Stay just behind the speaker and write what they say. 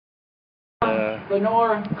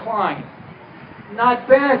Lenore Klein. Not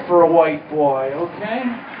bad for a white boy, okay?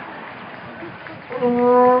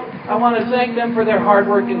 I want to thank them for their hard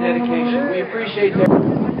work and dedication. We appreciate their...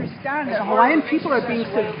 Understand that Hawaiian people are being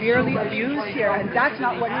severely abused here, and that's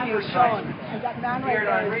not what's being shown. And that man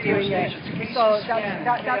right there is doing it. So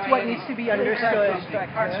that's what needs to be understood.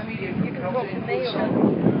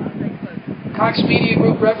 Cox Media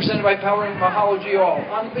Group, represented by Power and Mahalo All.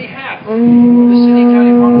 On behalf of the City and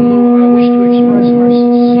County of Honolulu, I wish to express our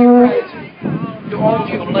sincere gratitude to all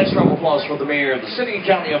of you. A nice round of applause for the Mayor of the City and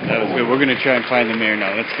County of Honolulu. We're going to try and find the Mayor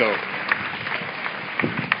now. Let's go.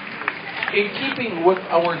 In keeping with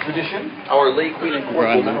our tradition, our late Queen and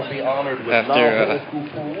Court will be honored with after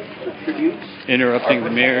tributes. Interrupting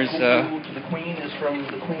the Mayor's to the Queen is from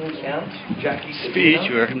the Queen's aunt, Jackie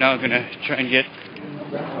speech. We're now going to try and get...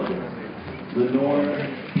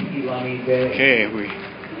 Okay, we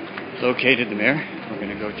located the Mayor. We're going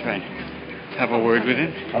to go try and have a word with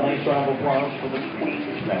him. A nice round of applause for the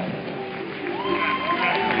Queen's family.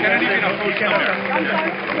 You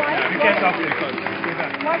can't talk to him.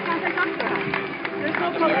 Why can't I talk to him? There's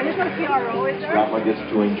no problem. There's no PRO, is there? Grandma gets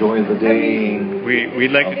to enjoy the day.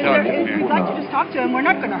 We'd like to talk to him. If we'd like to just talk to him, we're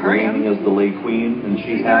not going to hurt him. Is the late Queen, and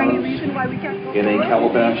she Is there has any reason why we can't go in a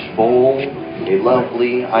calabash bowl a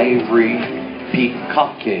lovely ivory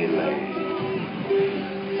pikakele.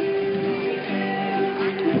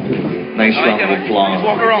 Nice round of applause.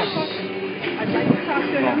 Walk around. I'd like to talk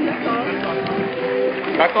to him.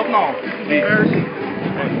 Back up now.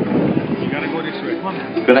 You gotta go this way.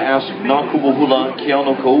 I'm going to ask Nakubuhula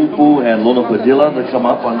Keano Kaupu and Lona Padilla to come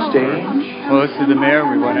up on stage. Close to the Mayor,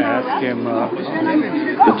 we want to ask him...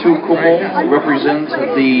 The two kumo represent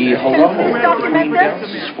the Halaho Queen Dance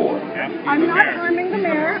Sport. I'm not harming the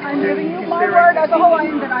Mayor. I'm giving you my word as a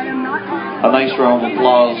Hawaiian that I am not harming. A nice round of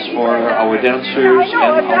applause for our dancers I know,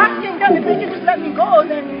 and if our asking them if they can just let me go,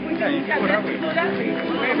 then we can go that way.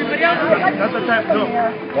 Everybody else would like to That's the see time. the No.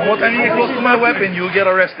 Mayor. One more time you get close to my weapon, you will get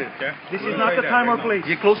arrested. Okay? This is not the time or place.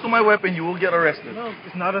 Get close to my weapon, you will get arrested. No,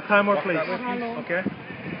 it's not a time or place. Okay?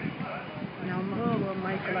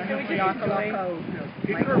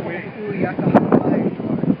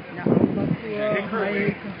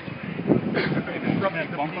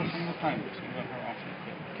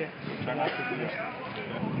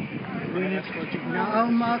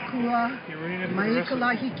 Na'aumakua,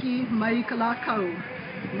 maikalahiki, maikalakau,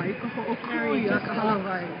 maikaho'okui,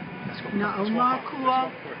 akahalawai.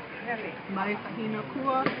 Na'aumakua,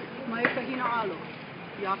 maikahinakua, maikahina'alo,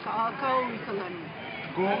 yaka'akau, ikalani.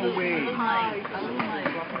 Go away. Hi, alumai.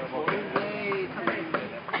 Go away, kalani.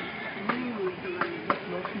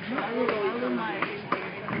 Alumai.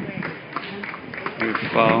 We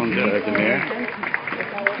found the Mayor.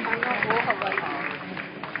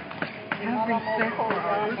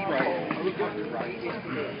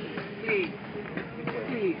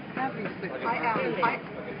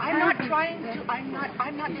 I'm not trying to, I'm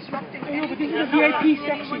not disrupting anything. No, but this is a VIP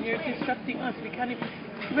section. You're disrupting us. We can't even,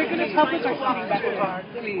 regular public are sitting back there. I'm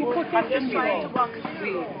just trying to walk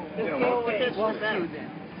through. Walk through then.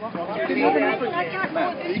 I can't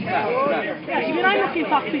go this way. Yeah, even I can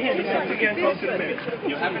talk to him. You can't talk to the Mayor.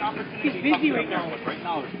 You have an opportunity. He's busy right now. But right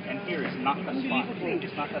now, and here is not the spot.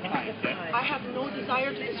 It's not the time. Okay? I have no desire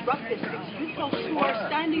to disrupt this. It's you folks who are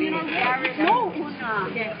standing in our way. No,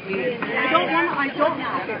 I don't want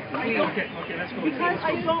to. Okay, let's go. Because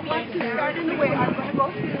I don't want to start in the way. I'm going to go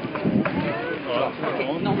through.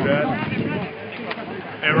 Don't do that.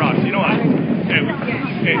 Hey, Ross, you know what?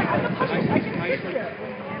 Hey.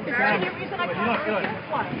 Is there any reason I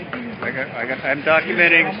can't? I'm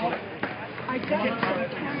documenting.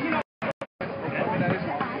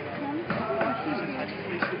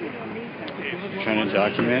 Trying to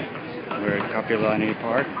document. We're at Kapilani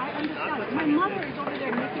Park. I understand. My mother is over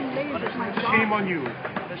there making lasers. My daughter. Shame on you.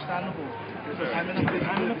 Understandable. I'm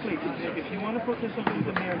in a place. If you want to protest something with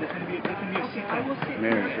the Mayor, there's going to be a seat. I will sit.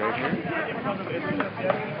 Mayor's right here. In front of everyone.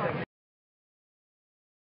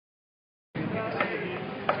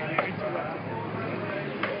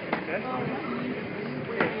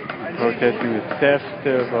 Protesting the theft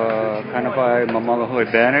of Kanapai Mamalahoe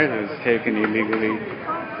banner that was taken illegally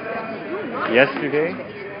yesterday.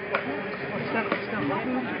 Step.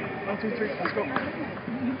 1, 2, 3. Let's go. I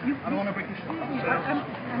don't want to break this. We're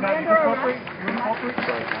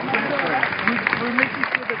making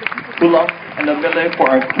sure that the people... Pull up and a belly for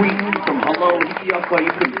our Queen from Honolulu in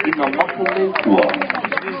the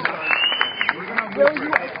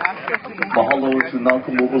Mahalo to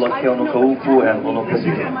Nakamubula Keano Kaupu and Lona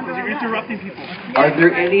Padilla. You're interrupting people. Are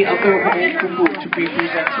there any other kumu to be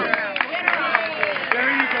presented?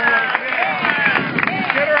 There you go.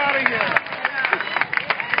 Get her out of here.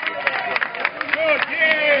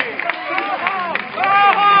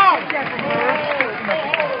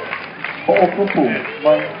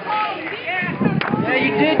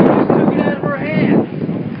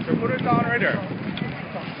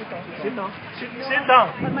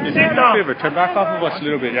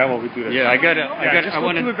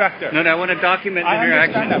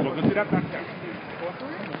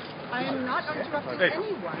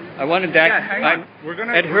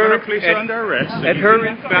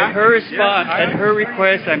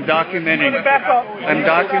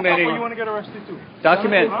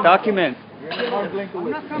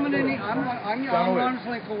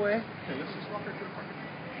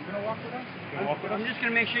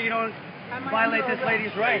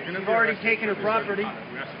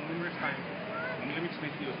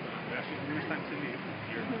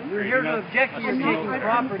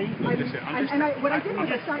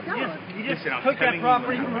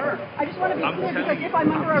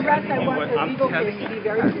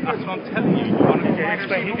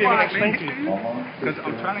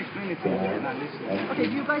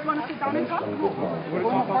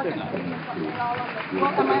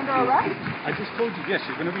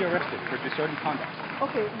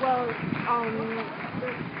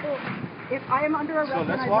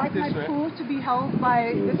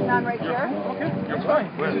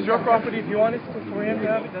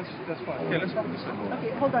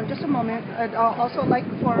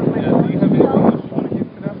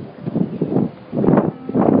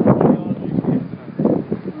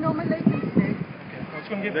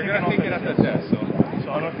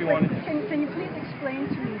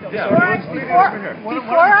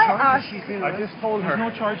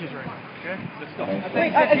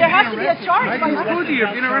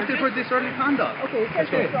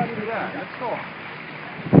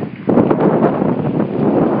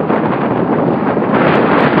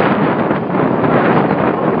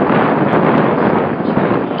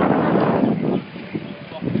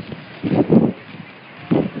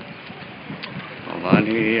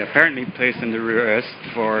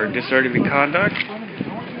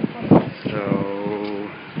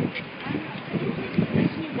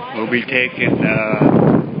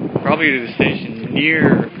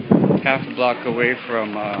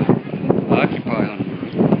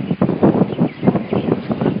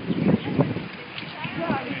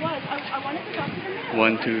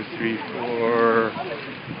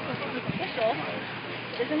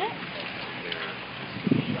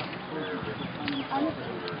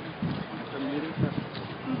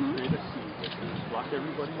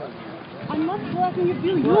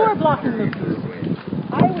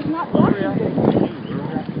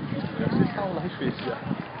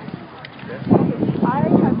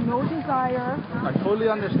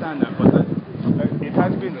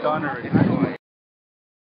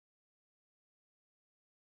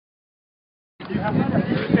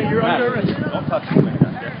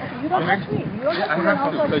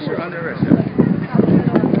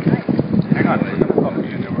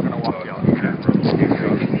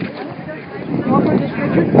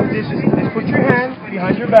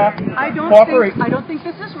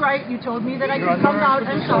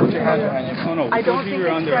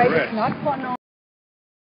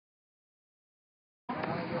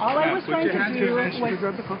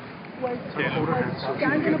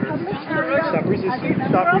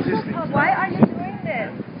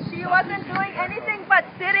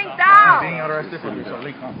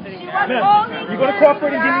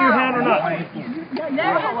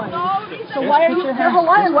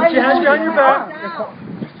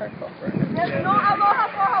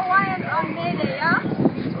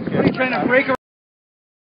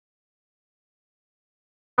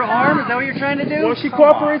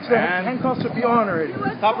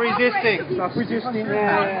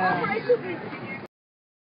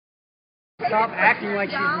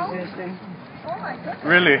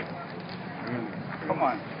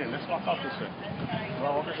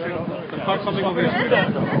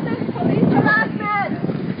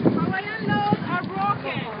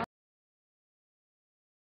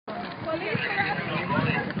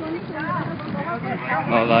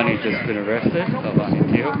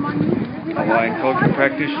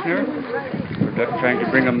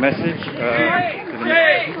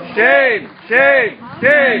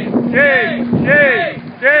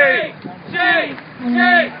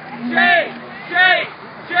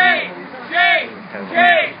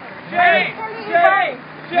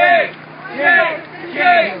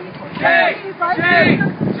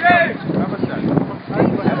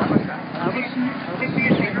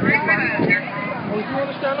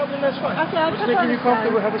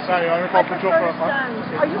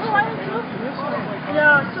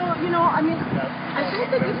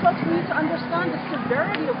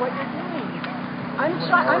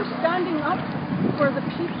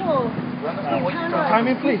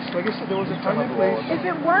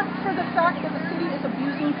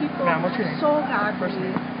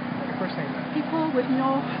 first name, ma'am. People with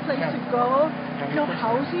no place to go, no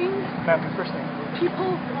housing. Ma'am, your first name.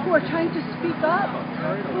 People who are trying to speak up,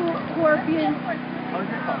 who are being... We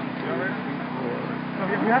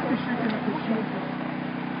have to shoot him.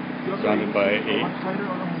 Surrounded by 8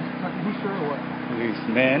 police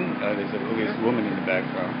men. There's a police woman in the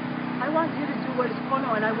background. I want you to do what is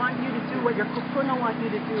kono, and I want you to do what your kupuno want you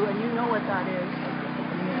to do, and you know what that is.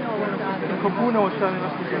 You know what that is. The kupuno was telling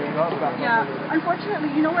us to do that. Yeah. Unfortunately,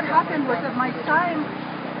 you know what happened was at my time,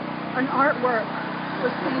 an artwork was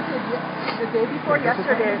painted the day before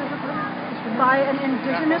yesterday by an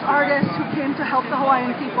indigenous artist who came to help the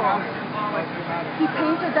Hawaiian people. He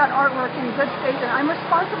painted that artwork in good faith, and I'm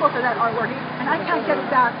responsible for that artwork, and I can't get it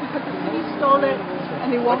back because the city stole it and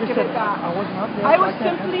they won't give it back. I was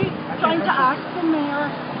simply trying to ask the mayor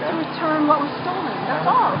to return what was stolen. That's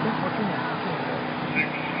all.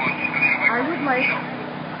 I would like...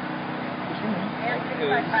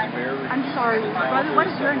 I'm sorry, brother, what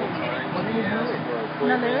is your name?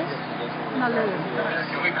 Nales? Nales.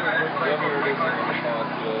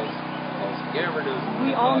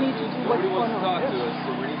 We all need to do what's kono.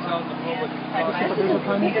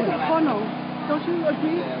 This is kono. Don't you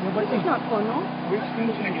agree? This is not kono.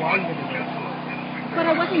 But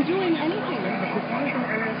I wasn't doing anything.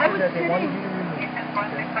 I was sitting.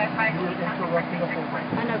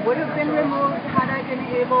 And I would have been removed had I been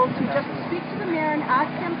able to just speak to the mayor and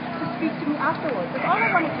ask him to speak to me afterwards. That's all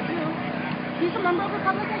I wanted to do. He's a member of the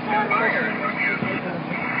public and so am I.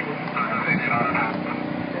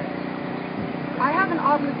 I have an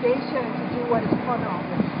obligation to do what is kono,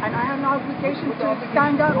 and I have an obligation to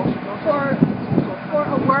stand up for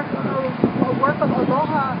a work of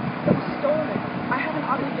aloha that was stolen. I have an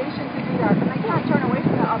obligation to do that, and I can't turn away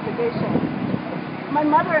from that obligation. My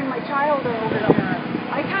mother and my child are over there.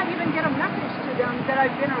 I can't even get a message to them that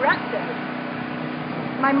I've been arrested.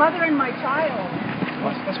 My mother and my child.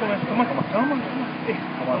 Let's go, man. Come on. Hey,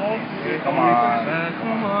 come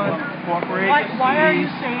on. Cooperate. Why are you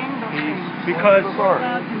saying those things? Because we'll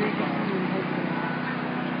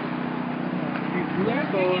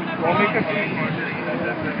make a scene.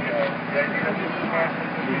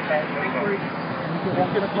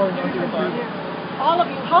 All of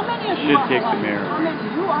you. How many of you Should take the mayor. How many?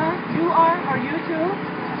 You are? Are you too?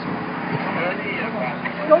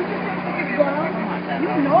 Don't you think this is wrong? You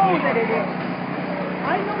know that it is.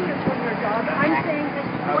 I know you're doing your job. I'm saying this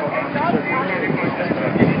is what your job is.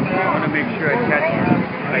 I want to make sure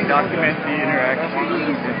I document the interaction.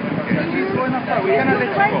 We cannot let you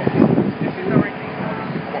go.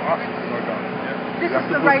 This is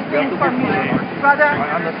the right thing for me. Brother,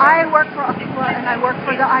 I work for Akua and I work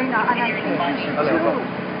for the Aina, and I think you should too.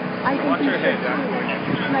 I think you should too.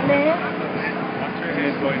 Malay, you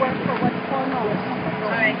need to work for what's kono.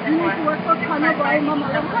 You need to work for kono by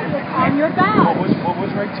Mamalakay on your back. What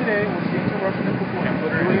was right today was the interrupting the kupuna.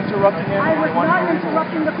 You were interrupting him. I was not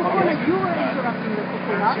interrupting the kupuna. You were interrupting the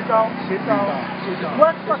kupuna. Sit down.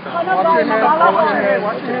 Work for kono by Mamalakay.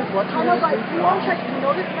 Watch your head. Kono by, you won't touch me.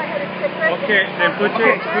 Notice my head is sacred. Okay, then put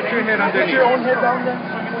your head underneath. Put your own head down then.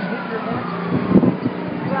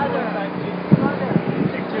 Brother,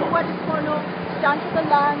 do what is kono. Stand to the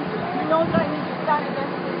land. You know that I need to stand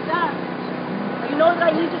against this land. You know that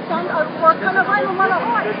I need to stand for kono by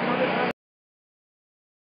Mamalakay.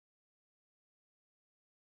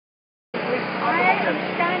 I am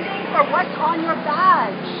standing for what's on your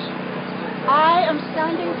badge. I am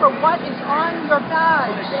standing for what is on your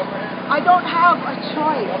badge. I don't have a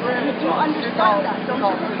choice. You do understand that, don't you?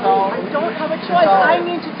 I don't have a choice. I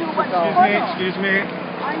need to do what's kono. Excuse me.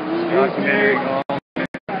 I need to do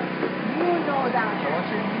You know that.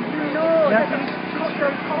 You know that the culture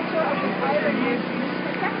of the island is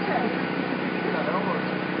protected.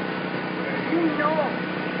 You know.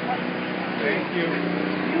 Thank you.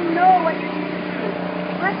 You know what you need to do.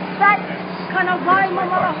 Respect Kanawai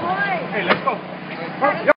Mamalahoy. Hey, let's go.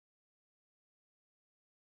 Respect.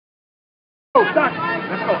 Stop.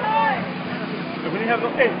 Let's go. We didn't have no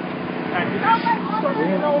hey.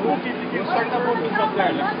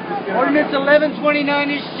 Ordinance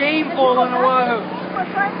 1129 is shameful on Oahu.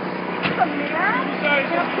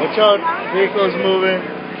 Watch out. Vehicles moving.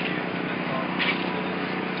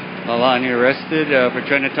 Laulani arrested for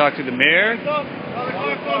trying to talk to the mayor. Hey,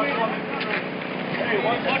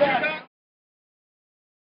 watch your back.